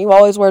sweatshirt you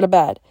always wear to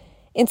bed.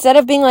 Instead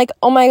of being like,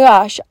 oh my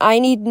gosh, I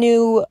need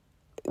new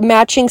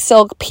matching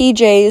silk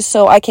PJs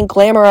so I can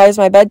glamorize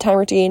my bedtime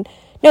routine.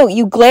 No,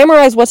 you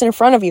glamorize what's in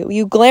front of you.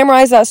 You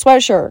glamorize that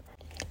sweatshirt.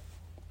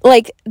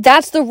 Like,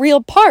 that's the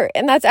real part.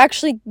 And that's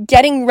actually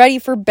getting ready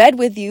for bed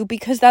with you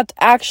because that's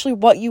actually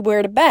what you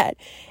wear to bed.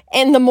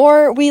 And the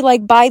more we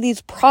buy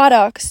these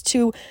products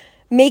to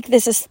make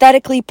this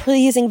aesthetically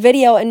pleasing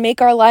video and make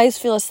our lives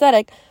feel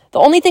aesthetic, the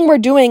only thing we're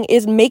doing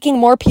is making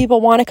more people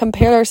want to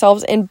compare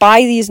themselves and buy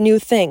these new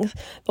things.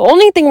 The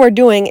only thing we're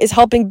doing is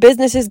helping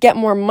businesses get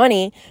more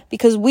money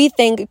because we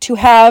think to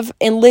have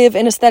and live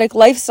an aesthetic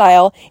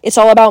lifestyle, it's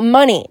all about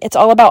money. It's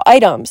all about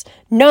items.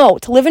 No,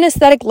 to live an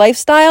aesthetic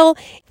lifestyle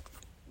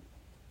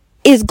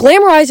is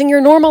glamorizing your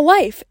normal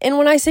life. And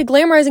when I say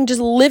glamorizing, just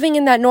living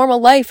in that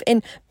normal life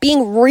and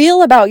being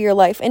real about your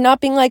life and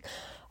not being like,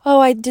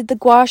 I did the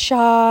gua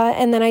sha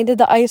and then I did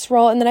the ice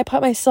roll and then I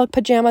put my silk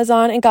pajamas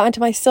on and got into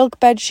my silk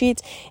bed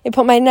sheets and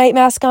put my night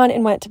mask on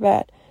and went to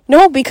bed.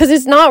 No, because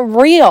it's not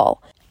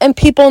real. And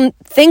people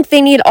think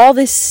they need all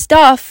this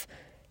stuff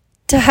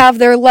to have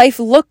their life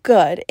look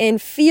good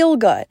and feel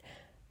good.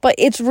 But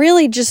it's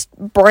really just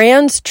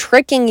brands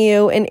tricking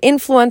you and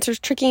influencers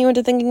tricking you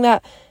into thinking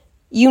that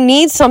you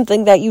need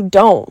something that you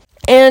don't.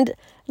 And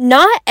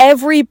not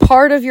every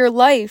part of your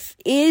life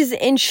is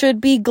and should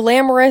be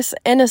glamorous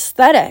and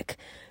aesthetic.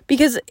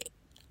 Because,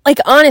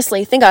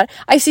 honestly, think about it.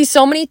 I see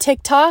so many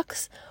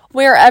TikToks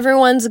where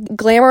everyone's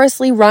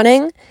glamorously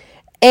running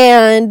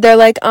and they're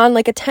on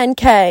a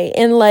 10K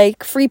in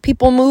free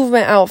people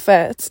movement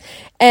outfits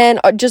and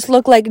just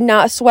look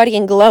not sweaty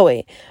and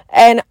glowy.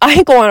 And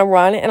I go on a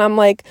run and I'm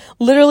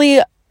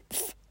literally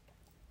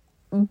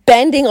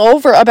bending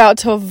over about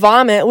to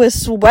vomit with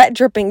sweat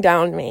dripping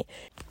down me.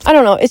 I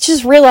don't know. It's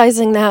just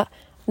realizing that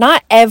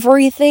not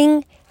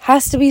everything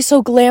has to be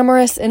so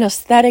glamorous and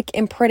aesthetic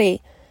and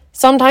pretty.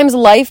 Sometimes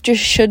life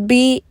just should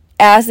be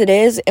as it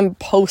is and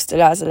posted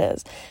as it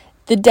is.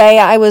 The day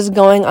I was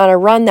going on a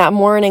run that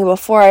morning,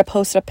 before I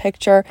posted a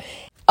picture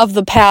of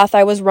the path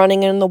I was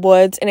running in the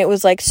woods, and it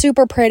was like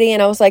super pretty,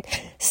 and I was like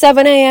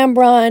 7 a.m.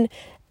 run,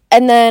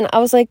 and then I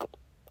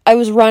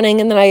was running,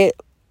 and then I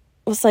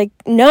was like,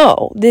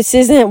 no, this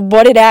isn't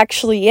what it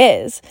actually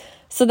is.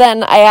 So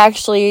then I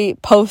actually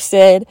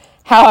posted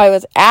how I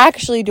was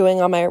actually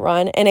doing on my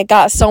run, and it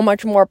got so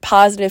much more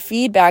positive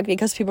feedback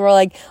because people were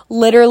like,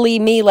 literally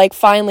me, like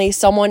finally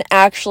someone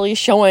actually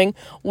showing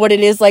what it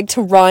is like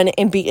to run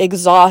and be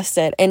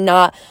exhausted and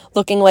not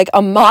looking like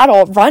a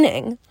model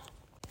running.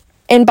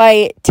 And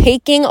by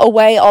taking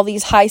away all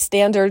these high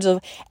standards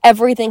of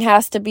everything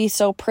has to be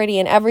so pretty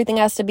and everything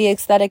has to be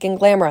aesthetic and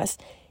glamorous,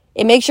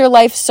 it makes your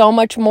life so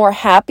much more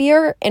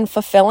happier and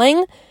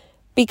fulfilling,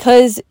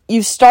 because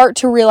you start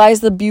to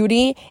realize the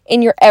beauty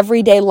in your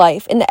everyday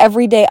life, in the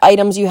everyday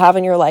items you have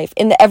in your life,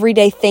 in the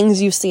everyday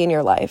things you see in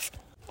your life.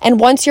 And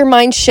once your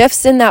mind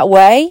shifts in that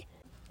way,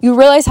 you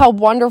realize how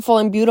wonderful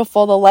and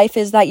beautiful the life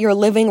is that you're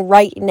living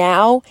right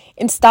now,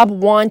 and stop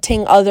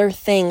wanting other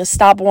things,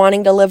 stop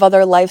wanting to live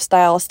other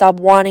lifestyles, stop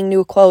wanting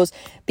new clothes,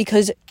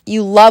 because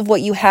you love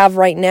what you have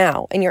right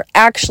now and you're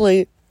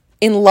actually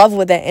in love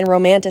with it and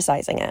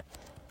romanticizing it.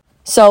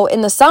 So in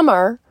the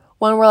summer,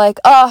 when we're like,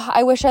 oh,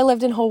 I wish I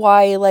lived in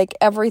Hawaii, like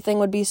everything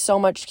would be so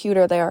much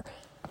cuter there.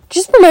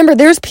 Just remember,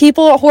 there's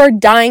people who are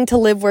dying to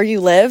live where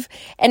you live.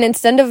 And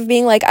instead of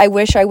being like, I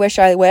wish,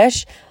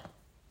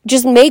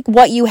 just make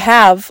what you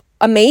have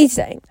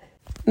amazing.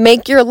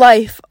 Make your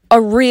life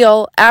a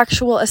real,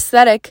 actual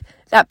aesthetic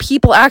that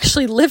people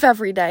actually live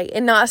every day,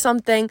 and not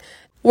something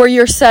where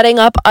you're setting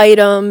up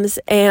items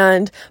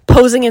and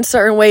posing in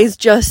certain ways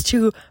just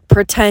to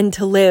pretend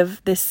to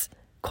live this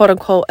quote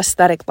unquote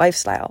aesthetic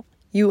lifestyle.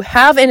 You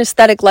have an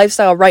aesthetic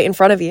lifestyle right in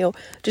front of you.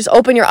 Just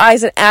open your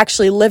eyes and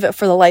actually live it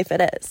for the life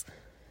it is.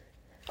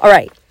 All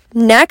right,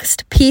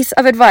 next piece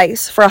of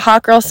advice for a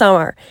hot girl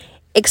summer: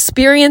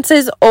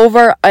 experiences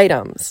over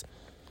items.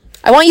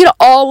 I want you to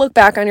all look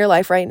back on your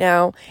life right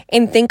now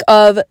and think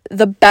of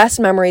the best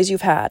memories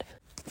you've had.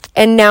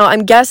 And now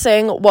I'm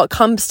guessing what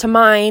comes to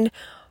mind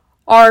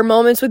are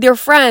moments with your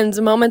friends,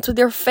 moments with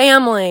your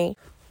family,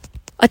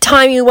 a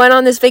time you went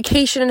on this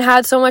vacation and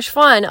had so much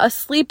fun, a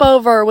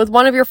sleepover with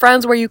one of your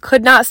friends where you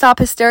could not stop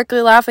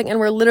hysterically laughing and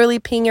were literally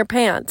peeing your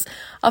pants,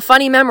 a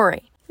funny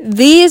memory.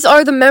 These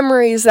are the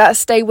memories that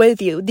stay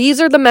with you. These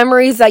are the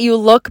memories that you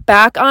look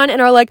back on and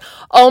are like,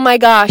 oh my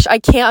gosh, I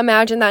can't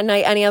imagine that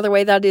night any other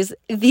way. That is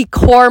the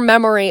core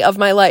memory of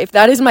my life.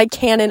 That is my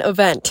canon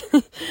event.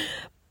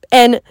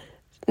 And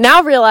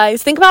now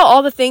think about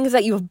all the things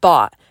that you've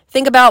bought.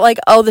 Think about like,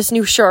 oh, this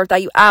new shirt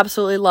that you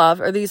absolutely love,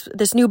 or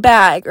this new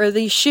bag, or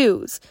these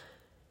shoes.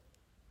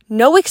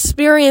 No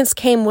experience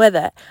came with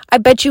it. I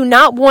bet you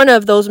not one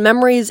of those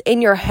memories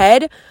in your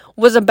head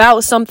was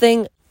about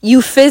something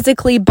you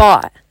physically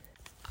bought.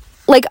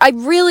 Like, I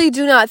really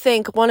do not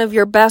think one of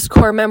your best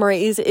core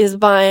memories is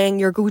buying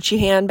your Gucci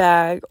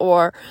handbag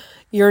or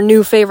your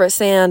new favorite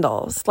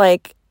sandals.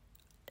 Like,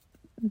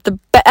 the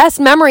best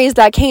memories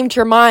that came to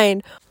your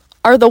mind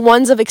are the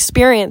ones of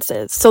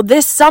experiences. So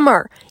this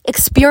summer,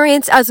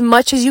 experience as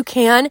much as you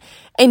can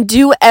and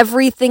do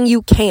everything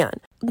you can.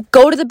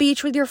 Go to the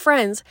beach with your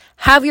friends.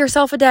 Have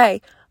yourself a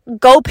day.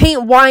 Go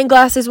paint wine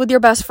glasses with your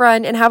best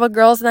friend and have a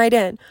girls' night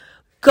in.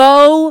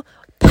 Go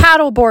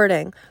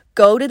paddleboarding.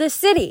 Go to the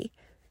city.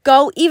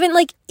 Go even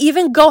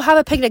go have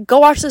a picnic. Go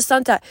watch the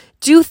sunset.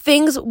 Do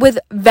things with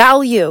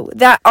value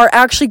that are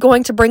actually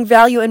going to bring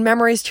value and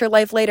memories to your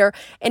life later,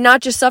 and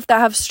not just stuff that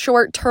have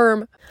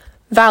short-term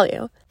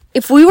value.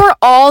 If we were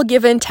all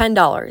given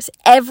 $10,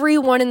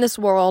 everyone in this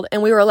world,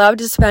 and we were allowed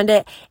to spend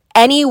it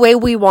any way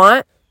we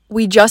want,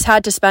 we just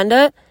had to spend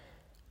it,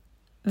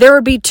 there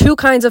would be two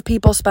kinds of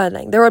people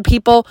spending. There were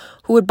people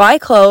who would buy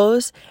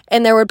clothes,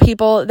 and there were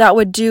people that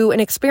would do an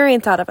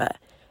experience out of it.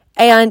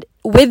 And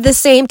with the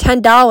same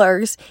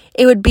 $10,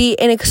 it would be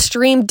an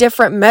extreme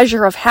different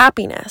measure of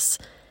happiness.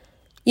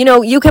 You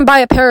know, you can buy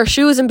a pair of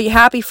shoes and be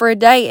happy for a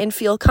day and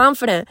feel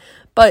confident,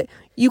 but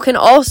you can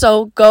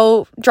also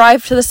go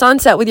drive to the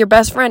sunset with your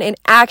best friend and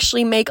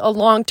actually make a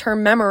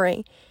long-term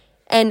memory.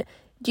 And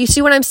do you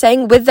see what I'm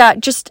saying? With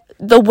that, just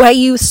the way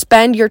you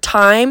spend your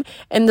time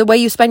and the way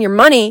you spend your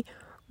money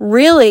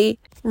really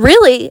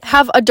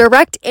have a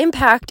direct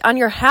impact on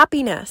your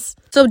happiness.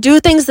 So do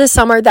things this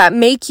summer that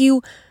make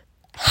you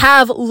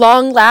have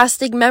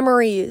long-lasting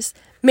memories.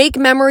 Make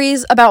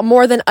memories about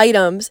more than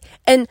items.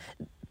 And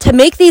to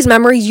make these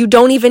memories, you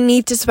don't even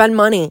need to spend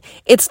money.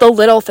 It's the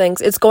little things.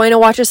 It's going to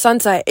watch a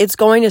sunset. It's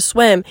going to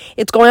swim.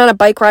 It's going on a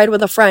bike ride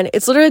with a friend.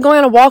 It's literally going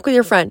on a walk with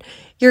your friend.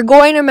 You're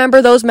going to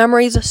remember those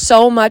memories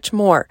so much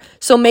more.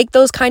 So make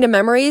those kind of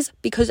memories,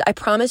 because I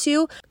promise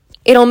you,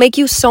 it'll make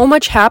you so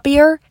much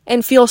happier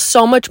and feel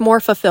so much more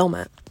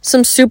fulfillment.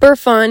 Some super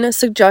fun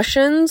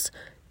suggestions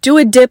Do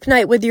a dip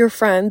night with your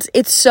friends.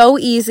 It's so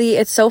easy,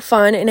 it's so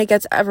fun, and it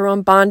gets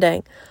everyone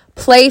bonding.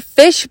 Play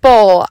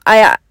fishbowl.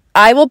 I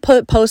will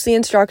post the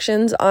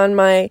instructions on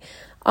my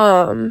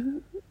not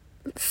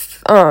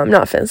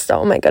Finsta,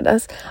 oh my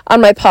goodness, on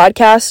my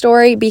podcast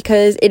story,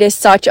 because it is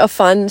such a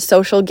fun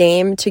social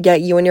game to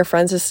get you and your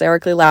friends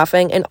hysterically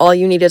laughing, and all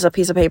you need is a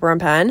piece of paper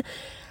and pen.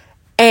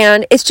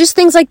 And it's just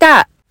things like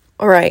that.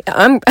 All right,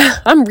 I'm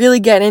really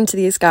getting into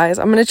these, guys.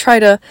 I'm going to try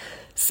to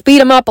speed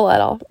them up a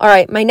little. All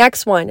right, my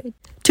next one.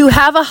 To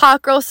have a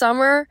hot girl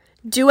summer,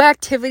 do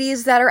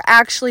activities that are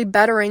actually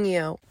bettering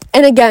you.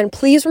 And again,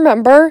 please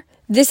remember,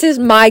 this is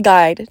my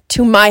guide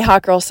to my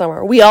hot girl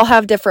summer. We all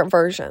have different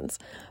versions.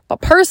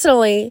 But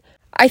personally,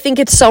 I think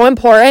it's so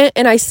important,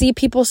 and I see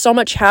people so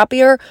much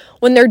happier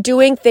when they're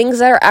doing things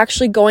that are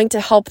actually going to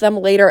help them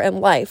later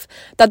in life.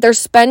 That they're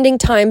spending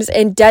times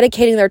and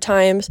dedicating their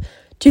times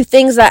to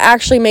things that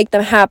actually make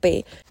them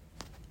happy.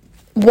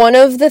 One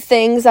of the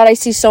things that I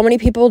see so many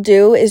people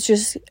do is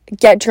just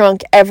get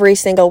drunk every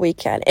single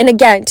weekend. And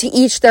again, to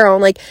each their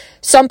own. Like,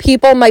 some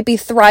people might be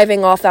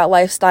thriving off that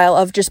lifestyle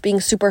of just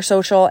being super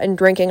social and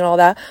drinking and all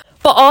that.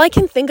 But all I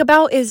can think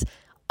about is,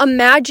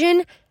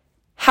 imagine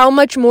how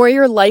much more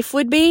your life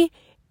would be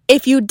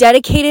if you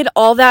dedicated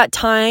all that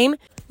time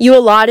you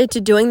allotted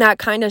to doing that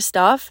kind of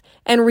stuff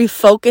and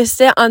refocused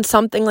it on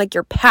something like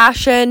your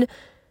passion.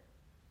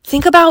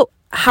 Think about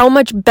how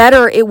much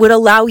better it would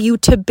allow you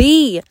to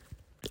be.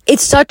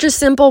 It's such a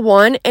simple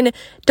one, and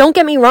don't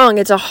get me wrong,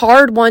 it's a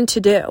hard one to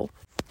do.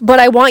 But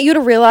I want you to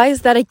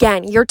realize that,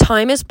 again, your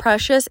time is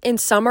precious, and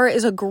summer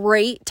is a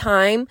great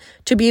time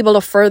to be able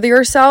to further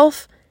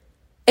yourself,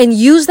 and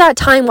use that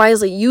time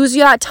wisely. Use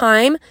that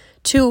time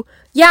to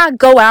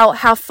go out,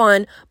 have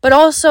fun, but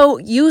also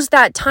use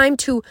that time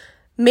to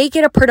make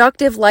it a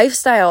productive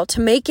lifestyle,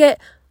 to make it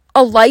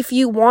a life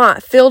you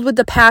want, filled with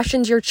the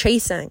passions you're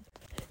chasing.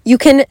 You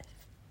can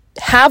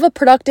have a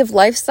productive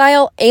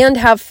lifestyle and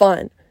have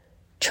fun.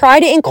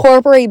 Try to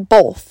incorporate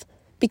both,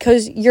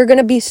 because you're going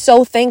to be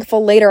so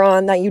thankful later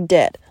on that you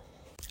did.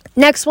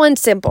 Next one,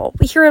 simple.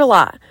 We hear it a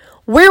lot.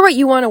 Wear what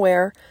you want to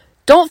wear.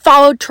 Don't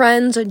follow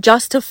trends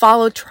just to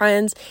follow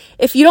trends.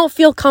 If you don't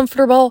feel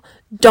comfortable,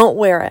 don't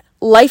wear it.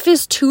 Life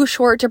is too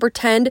short to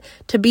pretend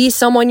to be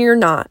someone you're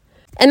not.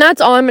 And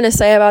that's all I'm going to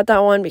say about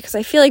that one, because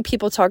I feel like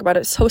people talk about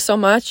it so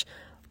much.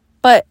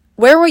 But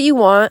wear what you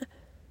want.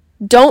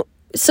 Don't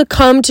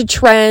succumb to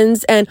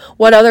trends and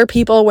what other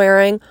people are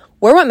wearing.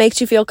 Wear what makes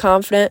you feel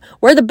confident.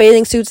 Wear the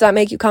bathing suits that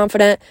make you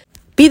confident.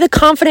 Be the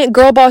confident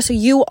girl boss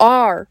you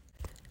are.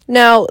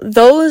 Now,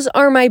 those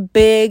are my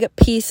big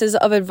pieces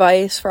of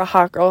advice for a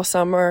hot girl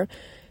summer.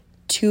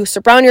 To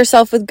surround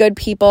yourself with good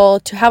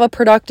people, to have a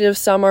productive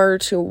summer,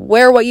 to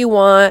wear what you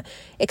want,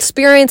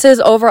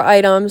 experiences over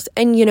items,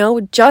 and,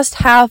 just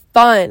have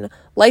fun.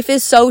 Life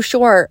is so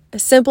short.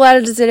 As simple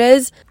as it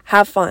is,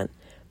 have fun.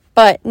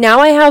 But now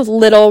I have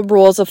little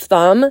rules of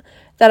thumb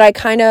that I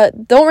kind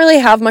of don't really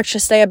have much to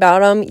say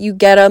about them. You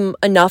get them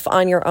enough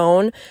on your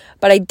own,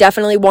 but I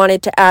definitely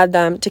wanted to add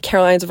them to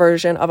Caroline's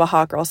version of a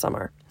hot girl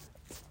summer.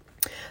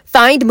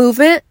 Find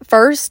movement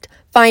first.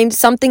 Find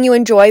something you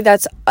enjoy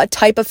that's a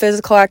type of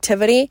physical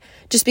activity,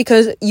 just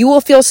because you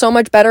will feel so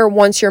much better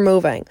once you're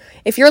moving.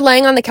 If you're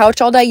laying on the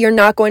couch all day, you're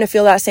not going to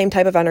feel that same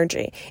type of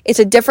energy. It's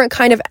a different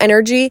kind of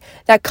energy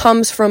that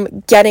comes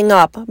from getting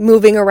up,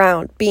 moving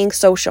around, being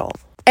social.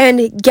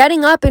 And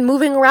getting up and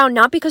moving around,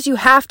 not because you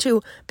have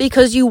to,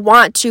 because you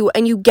want to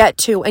and you get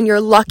to and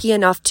you're lucky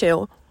enough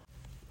to.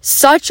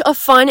 Such a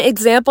fun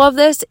example of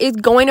this is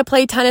going to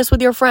play tennis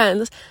with your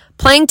friends.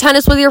 Playing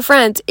tennis with your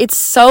friends, it's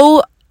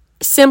so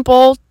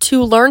simple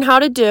to learn how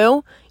to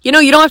do. You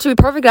don't have to be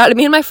perfect at it.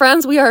 Me and my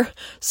friends, we are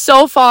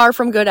so far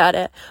from good at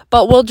it.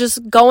 But we'll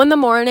just go in the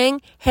morning,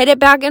 hit it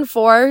back and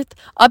forth,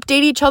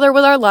 update each other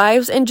with our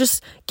lives, and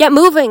just get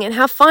moving and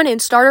have fun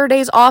and start our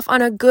days off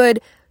on a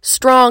good,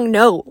 strong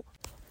note.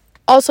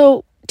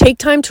 Also, take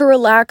time to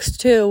relax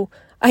too.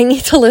 I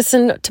need to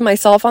listen to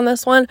myself on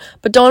this one,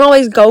 but don't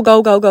always go,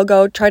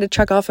 try to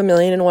check off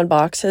 1,000,001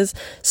 boxes.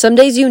 Some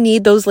days you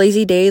need those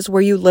lazy days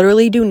where you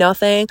literally do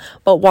nothing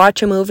but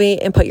watch a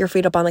movie and put your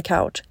feet up on the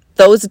couch.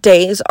 Those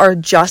days are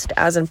just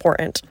as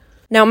important.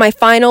 Now, my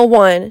final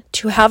one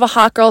to have a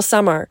hot girl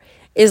summer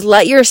is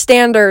let your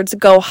standards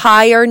go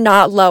higher,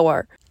 not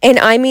lower. And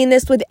I mean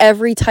this with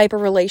every type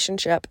of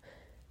relationship.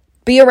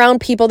 Be around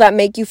people that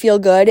make you feel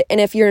good, and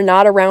if you're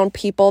not around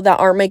people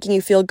that aren't making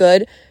you feel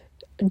good,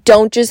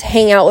 don't just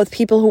hang out with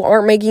people who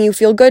aren't making you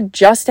feel good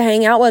just to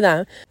hang out with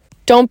them.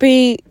 Don't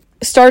be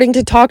starting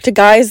to talk to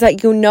guys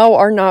that you know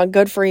are not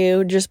good for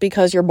you just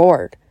because you're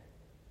bored.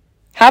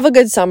 Have a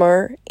good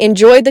summer.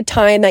 Enjoy the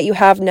time that you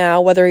have now,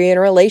 whether you're in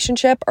a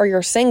relationship or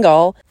you're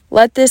single.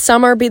 Let this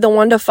summer be the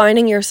one to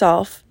finding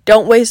yourself.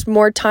 Don't waste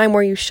more time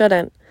where you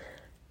shouldn't.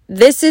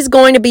 This is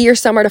going to be your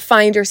summer to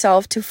find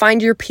yourself, to find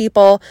your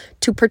people,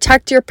 to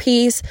protect your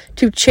peace,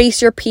 to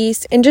chase your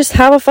peace, and just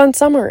have a fun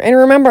summer. And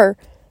remember,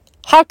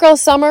 hot girl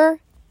summer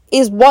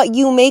is what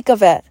you make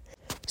of it.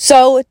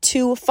 So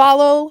to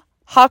follow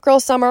hot girl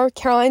summer,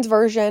 Caroline's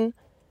version,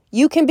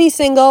 you can be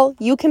single,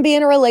 you can be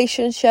in a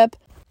relationship,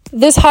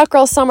 this hot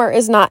girl summer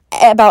is not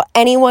about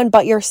anyone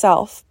but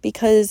yourself,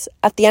 because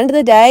at the end of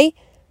the day,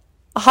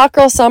 a hot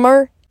girl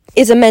summer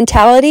is a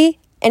mentality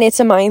and it's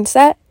a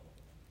mindset,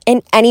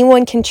 and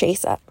anyone can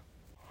chase it.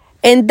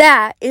 And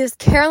that is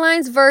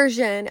Caroline's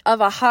version of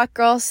a hot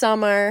girl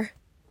summer.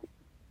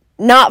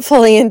 Not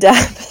fully in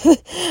depth.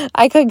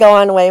 I could go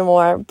on way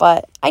more,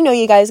 but I know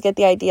you guys get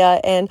the idea,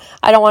 and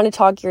I don't want to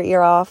talk your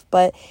ear off,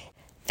 but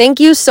thank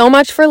you so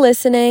much for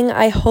listening.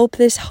 I hope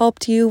this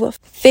helped you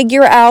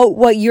figure out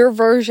what your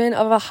version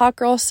of a hot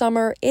girl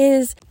summer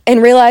is,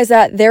 and realize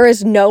that there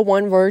is no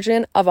one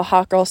version of a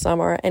hot girl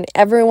summer, and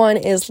everyone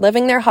is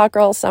living their hot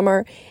girl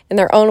summer in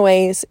their own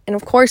ways. And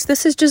of course,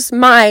 this is just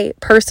my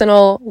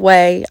personal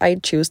way I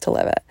choose to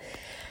live it.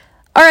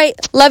 All right,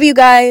 love you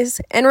guys.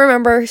 And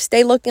remember,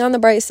 stay looking on the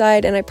bright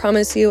side, and I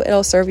promise you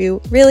it'll serve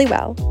you really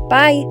well.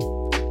 Bye.